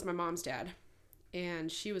 so it's my mom's dad,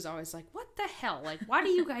 and she was always like, what the hell? Like, why do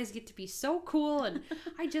you guys get to be so cool and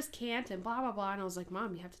I just can't, and blah, blah, blah. And I was like,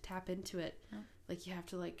 Mom, you have to tap into it. Oh. Like, you have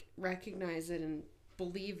to, like, recognize it and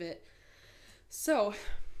believe it. So,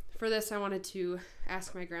 for this, I wanted to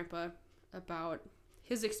ask my grandpa about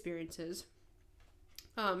his experiences.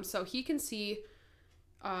 So he can see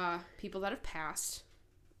people that have passed.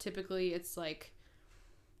 Typically, it's, like,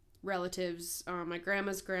 relatives. My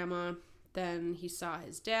grandma's grandma, then he saw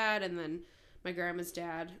his dad, and then my grandma's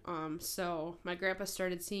dad. So my grandpa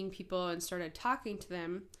started seeing people and started talking to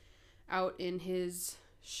them out in his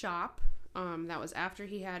shop. That was after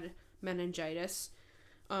he had meningitis.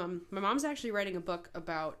 My mom's actually writing a book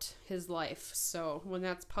about his life, so when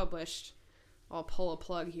that's published, I'll pull a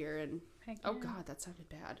plug here and... Oh, God, that sounded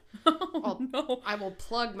bad. Oh, no. I will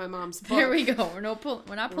plug my mom's book. There we go. We're not pulling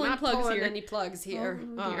plugs here. Any plugs here.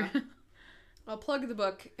 Oh, I'll plug the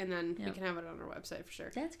book, and then we can have it on our website for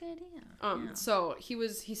sure. That's a good idea. So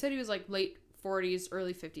he said he was like late 40s,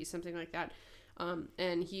 early 50s, something like that.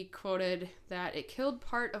 And he quoted that it killed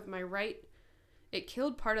part of the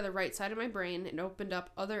right side of my brain and opened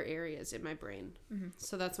up other areas in my brain. Mm-hmm.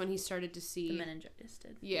 So that's when he started to see... The meningitis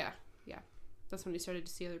did. Yeah. That's when he started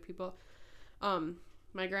to see other people.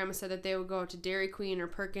 My grandma said that they would go to Dairy Queen or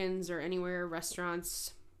Perkins or anywhere,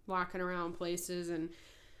 restaurants, walking around places, and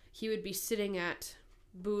he would be sitting at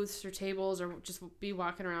booths or tables or just be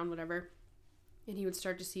walking around, whatever, and he would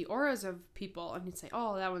start to see auras of people, and he'd say,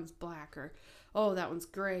 oh, that one's black, or oh, that one's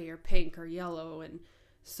gray or pink or yellow, and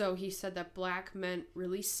So he said that black meant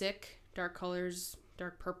really sick, dark colors,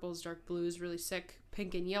 dark purples, dark blues, really sick,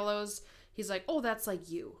 pink and yellows. He's like, oh, that's like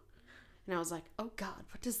you. And I was like, oh God,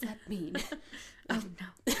 what does that mean? Oh no.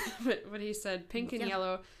 but he said pink and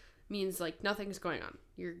yellow means like nothing's going on.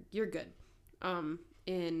 You're good.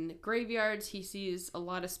 In graveyards, he sees a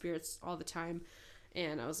lot of spirits all the time.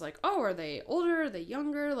 And I was like, oh, are they older? Are they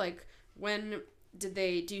younger? Like, when do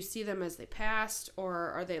you see them as they passed?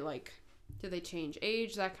 Or are they like, do they change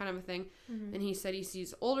age? That kind of a thing. Mm-hmm. And he said he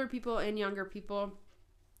sees older people and younger people.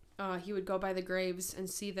 He would go by the graves and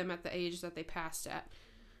see them at the age that they passed at.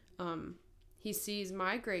 He sees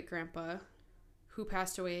my great-grandpa, who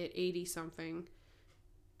passed away at 80-something,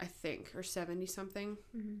 I think, or 70-something.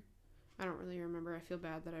 Mm-hmm. I don't really remember. I feel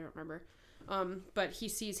bad that I don't remember. But he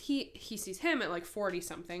sees him at like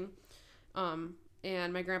 40-something.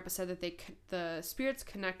 And my grandpa said that the spirits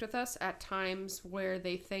connect with us at times where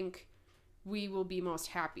they think we will be most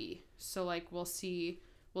happy. So like we'll see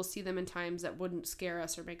them in times that wouldn't scare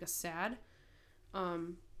us or make us sad.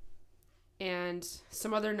 And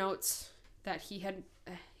some other notes that he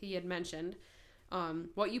had mentioned.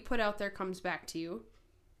 What you put out there comes back to you.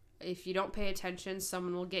 If you don't pay attention,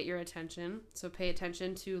 someone will get your attention. So pay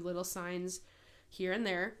attention to little signs here and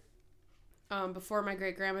there. Before my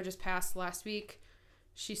great-grandma just passed last week,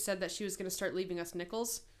 she said that she was going to start leaving us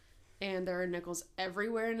nickels. And there are nickels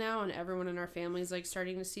everywhere now, and everyone in our family is like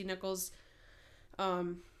starting to see nickels.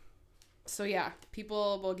 So yeah,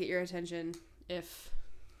 people will get your attention if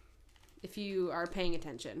you are paying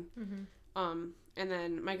attention. Mm-hmm. And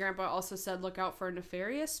then my grandpa also said, look out for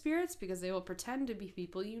nefarious spirits because they will pretend to be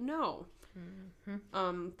people you know.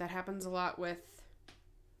 Mm-hmm. That happens a lot with,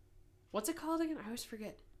 what's it called again? I always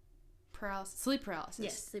forget. Sleep paralysis.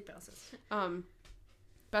 Yes, sleep paralysis.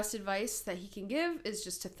 Best advice that he can give is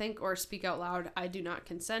just to think or speak out loud, I do not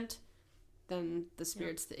consent. Then the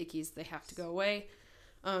spirits, the ickies, they have to go away.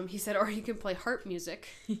 He said, or you can play harp music,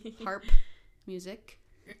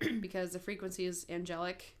 because the frequency is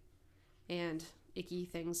angelic and icky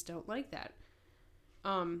things don't like that.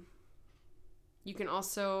 You can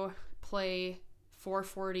also play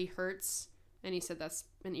 440 hertz, and he said that's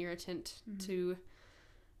an irritant to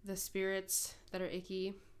the spirits that are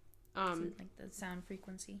icky. So like the sound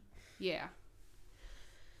frequency. Yeah.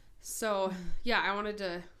 So, yeah, I wanted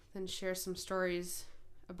to then share some stories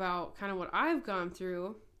about kind of what I've gone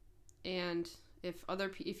through, and if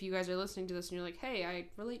you guys are listening to this and you're like, hey, I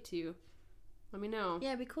relate to you, let me know. Yeah,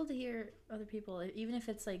 it'd be cool to hear other people, even if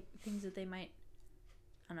it's like things that they might,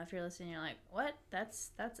 I don't know, if you're listening, you're like, what?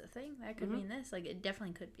 That's a thing? That could mean this? Like, it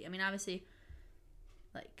definitely could be. I mean, obviously,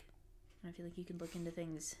 like, I feel like you could look into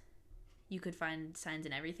things, you could find signs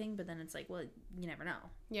in everything, but then it's like, well, you never know.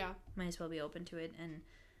 Yeah. Might as well be open to it, and,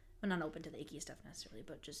 well, not open to the icky stuff necessarily,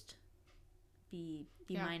 but just be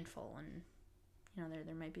mindful, and, you know,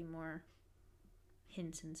 there might be more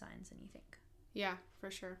hints and signs than you think. Yeah, for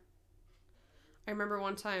sure. I remember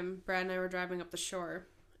one time Brad and I were driving up the shore,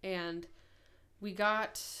 and we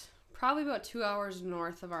got probably about 2 hours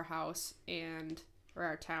north of our house or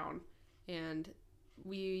our town, and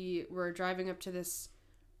we were driving up to this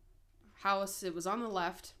house. It was on the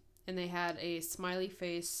left, and they had a smiley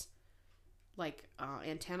face like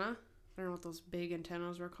antenna. I don't know what those big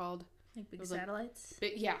antennas were called. Like big satellites?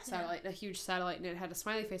 Satellite, a huge satellite, and it had a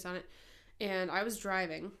smiley face on it. And I was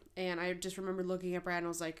driving, and I just remember looking at Brad, and I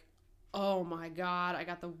was like, oh my God, I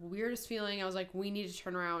got the weirdest feeling. I was like, we need to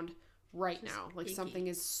turn around right now. Like, something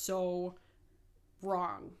is so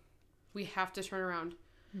wrong. We have to turn around.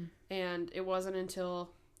 And it wasn't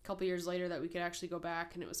until a couple years later that we could actually go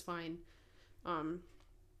back, and it was fine. And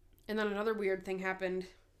then another weird thing happened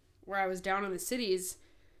where I was down in the cities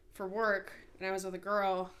for work, and I was with a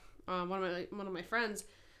girl, one of my friends,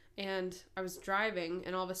 and I was driving,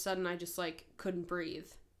 and all of a sudden I just like couldn't breathe,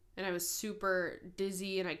 and I was super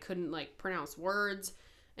dizzy, and I couldn't like pronounce words,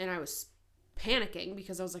 and I was panicking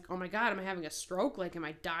because I was like, oh my God, am I having a stroke? Like, am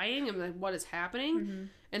I dying? I'm like, what is happening?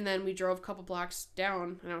 And then we drove a couple blocks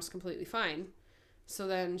down, and I was completely fine. So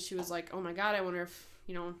then she was like, oh my God, I wonder if,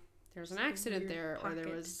 you know, there was an accident there, or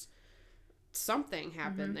there was something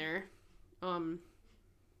happened there.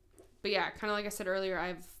 But yeah, kind of like I said earlier, I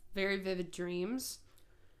have very vivid dreams,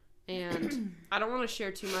 and I don't want to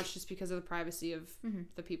share too much just because of the privacy of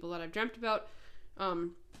the people that I've dreamt about.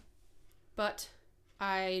 But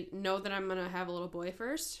I know that I'm going to have a little boy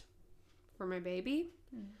first for my baby.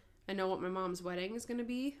 I know what my mom's wedding is going to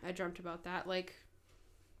be. I dreamt about that like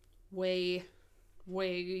way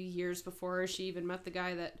years before she even met the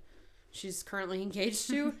guy that she's currently engaged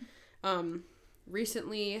to.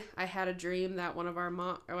 Recently, I had a dream that one of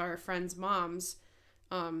our friends' moms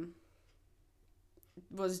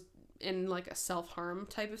was in like a self-harm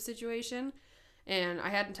type of situation. And I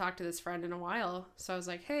hadn't talked to this friend in a while. So I was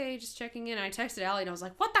like, hey, just checking in. And I texted Allie and I was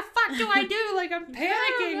like, what the fuck do I do? Like, I'm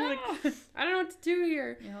panicking. Like, I don't know what to do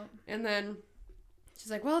here. Yep. And then she's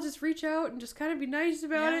like, well, just reach out and just kind of be nice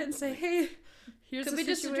about it and say, hey, here's the situation. Could be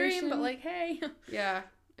just a dream, but like, hey. Yeah.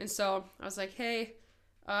 And so I was like, hey,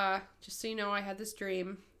 just so you know, I had this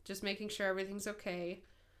dream. Just making sure everything's okay.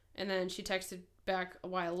 And then she texted back a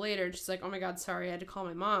while later and she's like, oh my God, sorry, I had to call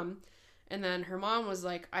my mom. And then her mom was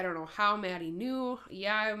like, I don't know how Maddie knew.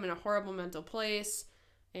 Yeah, I'm in a horrible mental place.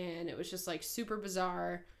 And it was just like super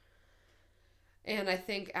bizarre. And I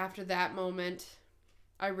think after that moment,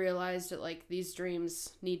 I realized that like these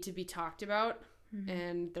dreams need to be talked about. Mm-hmm.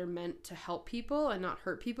 And they're meant to help people and not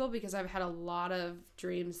hurt people, because I've had a lot of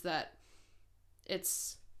dreams that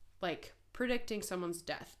it's like predicting someone's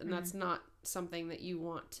death. And that's not something that you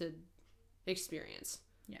want to experience.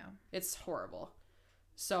 Yeah. It's horrible.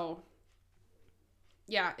 So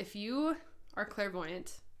yeah, if you are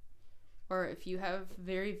clairvoyant or if you have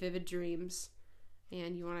very vivid dreams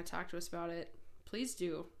and you want to talk to us about it, please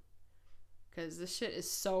do. Because this shit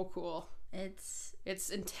is so cool. It's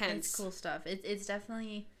intense. It's cool stuff. It's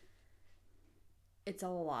definitely, it's a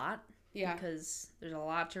lot. Yeah. Because there's a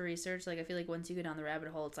lot to research. Like, I feel like once you go down the rabbit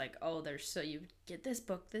hole, it's like, oh, you get this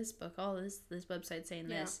book, oh, this website saying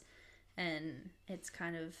this. And it's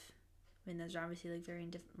kind of, I mean, there's obviously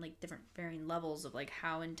like different varying levels of like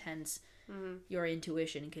how intense your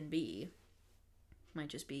intuition can be. Might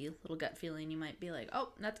just be a little gut feeling. You might be like, oh,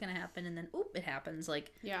 that's gonna happen, and then oop, it happens.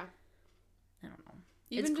 Like, yeah, I don't know.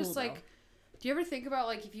 Even it's cool, just like, do you ever think about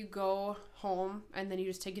like if you go home and then you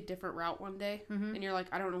just take a different route one day and you're like,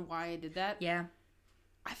 I don't know why I did that. Yeah.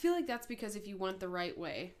 I feel like that's because if you went the right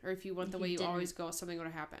way, or if you went the way you always go, something would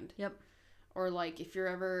have happened. Yep. Or like if you're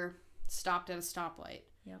ever stopped at a stoplight.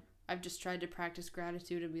 Yep. I've just tried to practice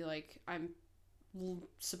gratitude and be like, I'm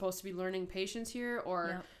supposed to be learning patience here,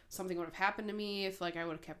 or something would have happened to me if like I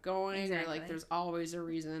would have kept going. Exactly. Or like there's always a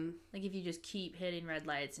reason. Like if you just keep hitting red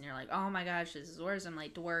lights and you're like, oh my gosh, this is worse, I'm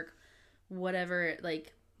late to work, whatever.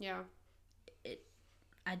 Like, yeah,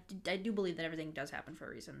 I do believe that everything does happen for a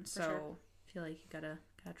reason. So sure. I feel like you gotta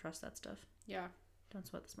trust that stuff. Yeah. Don't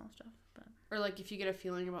sweat the small stuff. But or like if you get a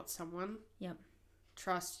feeling about someone. Yep.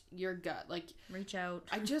 Trust your gut. Like, reach out.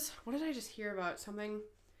 What did I just hear about? Something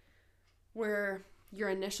where your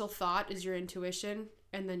initial thought is your intuition,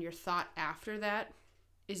 and then your thought after that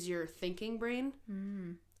is your thinking brain,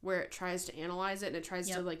 where it tries to analyze it and it tries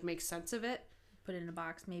to like make sense of it. Put it in a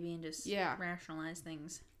box maybe and just rationalize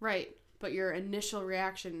things. Right. But your initial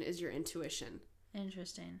reaction is your intuition.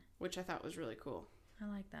 Interesting. Which I thought was really cool. I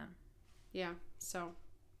like that. Yeah. So.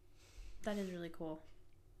 That is really cool.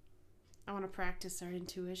 I want to practice our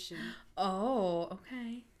intuition. Oh,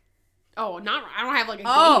 okay. Oh, I don't have like a game.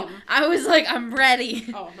 Oh, I was like, I'm ready.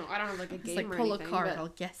 Oh, no, I don't have like a game or pull anything. Pull a card, I'll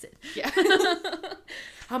guess it. Yeah.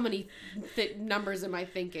 How many numbers am I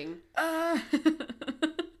thinking? How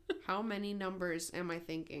many numbers am I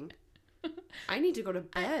thinking? I need to go to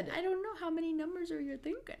bed. I don't know how many numbers are you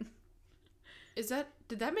thinking.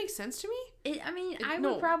 Did that make sense to me? I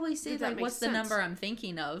would probably say like, what's the number I'm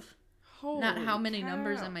thinking of? Holy Not how many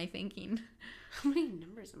numbers am I thinking. How many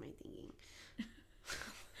numbers am I thinking?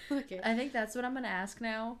 Okay. I think that's what I'm going to ask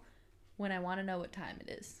now when I want to know what time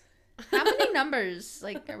it is. How many numbers,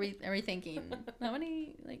 like, are we thinking? How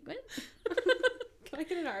many, like, what? Can I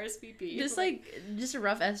get an RSVP? Just a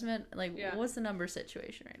rough estimate. Like, what's the number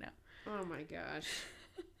situation right now? Oh, my gosh.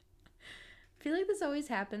 I feel like this always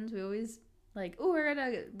happens. We always, like, oh, we're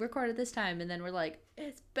going to record at this time. And then we're like,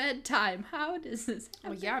 it's bedtime. How does this happen?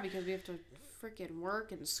 Well, yeah, because we have to freaking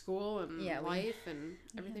work and school and life and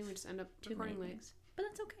everything. We just end up recording late. But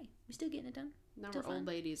that's okay. We're still getting it done. Now we're old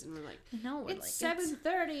ladies and we're like, it's like,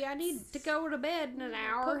 7:30. I need to go to bed in an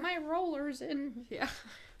hour. Put my rollers in. Yeah.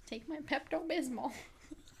 Take my Pepto-Bismol.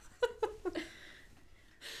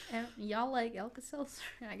 And y'all like Alka-Seltzer?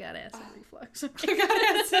 I got acid reflux. I got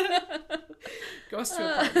acid. Goes to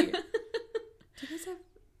a party. Do you guys have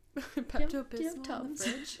Pepto-Bismol in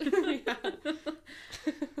the fridge?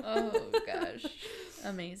 Oh, gosh.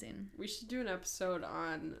 Amazing. We should do an episode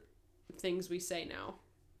on things we say now.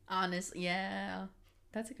 Honestly, yeah.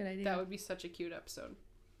 That's a good idea. That would be such a cute episode.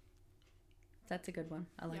 That's a good one.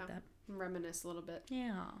 I like that. Reminisce a little bit.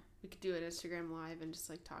 Yeah. We could do an Instagram live and just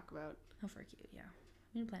like talk about for cute, yeah.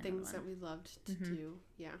 Things that we loved to do.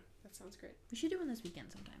 Yeah, that sounds great. We should do one this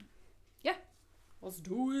weekend sometime. Yeah. Let's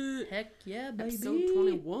do it. Heck yeah, baby. Episode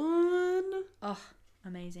 21. Oh,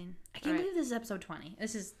 amazing. I can't believe this is episode 20.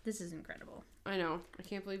 This is incredible. I know. I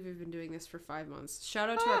can't believe we've been doing this for 5 months. Shout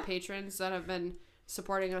out to our patrons that have been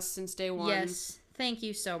supporting us since day one. Yes. thank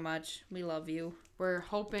you so much. We love you. We're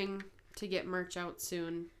hoping to get merch out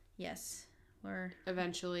soon. Yes. We're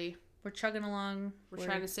eventually. We're chugging along. We're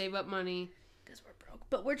trying to save up money. Because we're broke.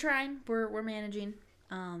 But we're trying. We're managing.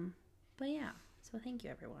 But yeah. So thank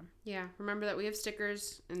you, everyone. Yeah. Remember that we have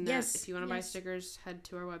stickers. And that if you want to buy stickers, head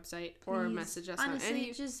to our website. Please. Or message us.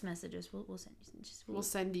 Honestly, just message us. We'll send you. We'll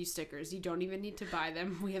send you stickers. You don't even need to buy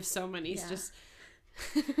them. We have so many. Yeah.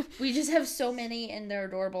 We just have so many, and they're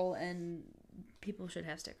adorable, and people should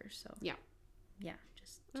have stickers. So yeah.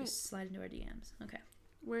 Just slide into our DMs. Okay.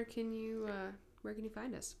 Where can you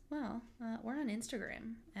find us? Well, we're on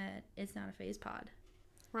Instagram at It's Not a Phase Pod.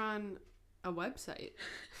 We're on a website.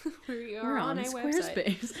 We're on a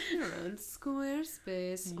Squarespace. We're on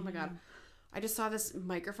Squarespace. Oh my god. I just saw this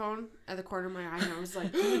microphone at the corner of my eye and I was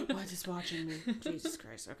like, what is watching me? Jesus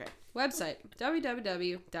Christ. Okay. Website,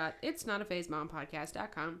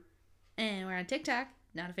 www.itsnotaphazemom.podcast.com. And we're on TikTok,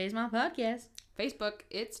 Not a Phase Mom Podcast. Facebook,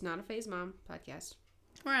 It's Not a Phase Mom Podcast.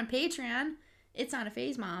 We're on Patreon, It's Not a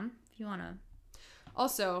Phase Mom, if you want to.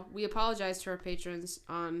 Also, we apologize to our patrons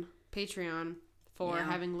on Patreon for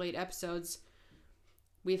having late episodes.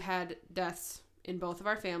 We've had deaths in both of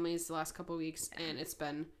our families the last couple of weeks, and it's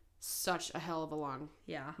been such a hell of a long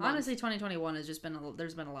month. Honestly, 2021 has just been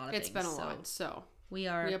there's been a lot of things. It's been a lot, so we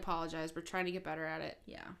apologize. We're trying to get better at it.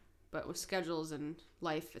 Yeah. But with schedules and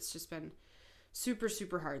life, it's just been super,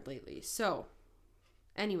 super hard lately. So,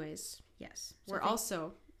 anyways. Yes. So we're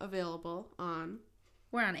also available on...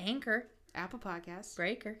 We're on Anchor. Apple Podcasts.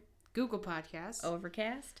 Breaker. Google Podcasts.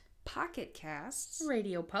 Overcast. Pocket Casts.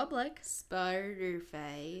 Radio Public.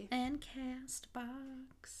 Spotify. And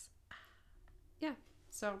Castbox. Yeah.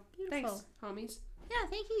 So, thanks, homies. Yeah,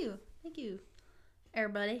 thank you. Thank you,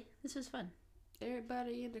 everybody. This was fun.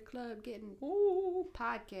 Everybody in the club getting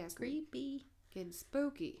podcast creepy. Getting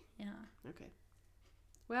spooky. Yeah. Okay.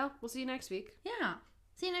 Well, we'll see you next week. Yeah.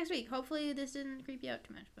 See you next week. Hopefully this didn't creep you out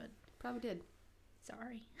too much, but... Probably did.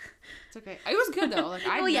 Sorry. It's okay. It was good, though. Like,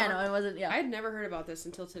 it wasn't, I had never heard about this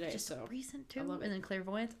until today, just so... recent, too. And then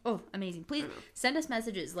clairvoyance. Oh, amazing. Please send us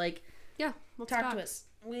messages. Like... Yeah. We'll talk to us.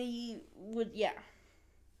 We would... Yeah.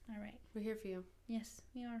 All right. We're here for you. Yes,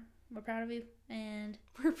 we are. We're proud of you. And...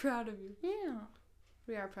 We're proud of you. Yeah.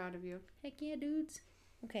 We are proud of you. Heck yeah, dudes.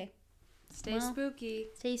 Okay. Stay spooky.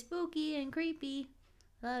 Stay spooky and creepy.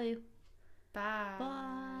 Love you. Bye.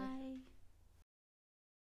 Bye.